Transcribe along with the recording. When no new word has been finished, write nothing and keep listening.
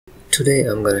Today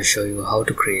I'm going to show you how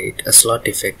to create a slot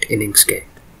effect in Inkscape.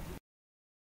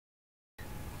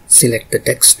 Select the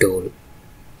text tool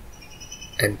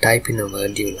and type in a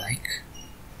word you like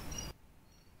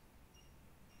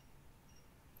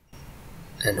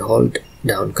and hold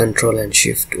down Ctrl and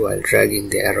Shift while dragging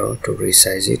the arrow to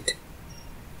resize it.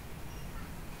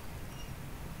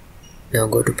 Now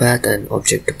go to Path and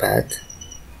Object to Path.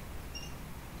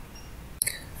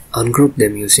 Ungroup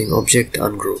them using Object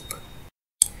Ungroup.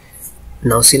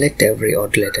 Now select every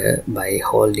odd letter by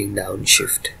holding down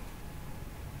Shift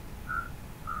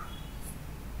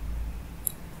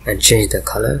and change the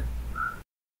color.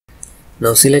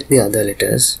 Now select the other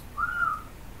letters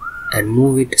and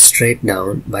move it straight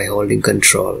down by holding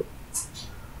Ctrl.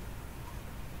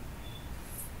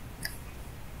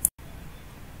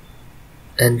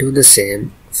 And do the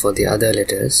same for the other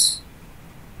letters,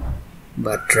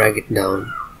 but drag it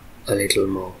down a little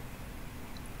more.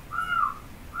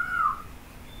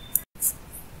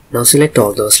 Now select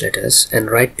all those letters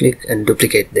and right click and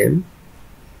duplicate them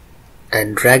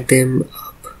and drag them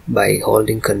up by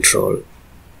holding Ctrl.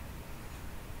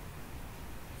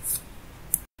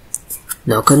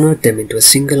 Now convert them into a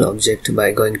single object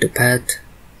by going to Path,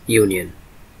 Union.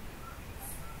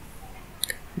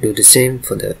 Do the same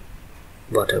for the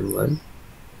bottom one.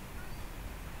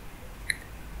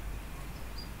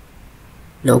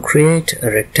 Now create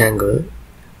a rectangle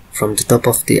from the top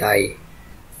of the eye.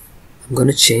 I'm going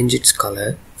to change its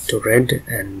color to red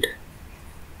and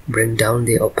bring down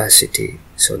the opacity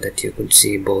so that you could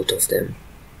see both of them.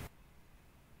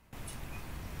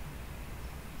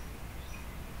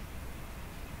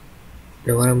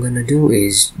 Now what I'm going to do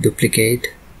is duplicate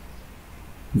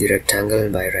the rectangle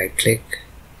by right click,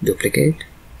 duplicate,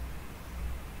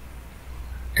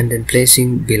 and then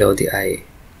placing below the eye,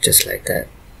 just like that.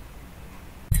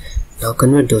 Now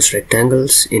convert those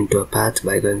rectangles into a path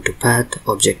by going to Path,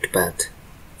 Object Path.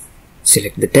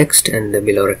 Select the text and the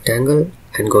below rectangle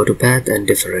and go to Path and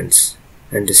Difference,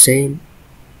 and the same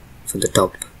for the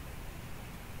top.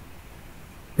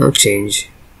 Now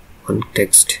change one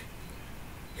text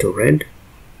to red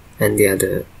and the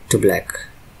other to black.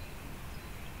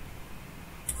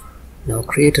 Now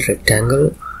create a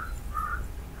rectangle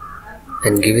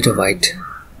and give it a white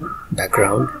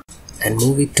background and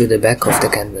move it to the back of the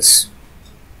canvas.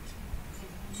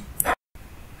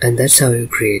 And that's how you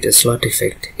create a slot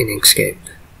effect in Inkscape.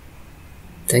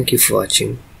 Thank you for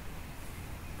watching.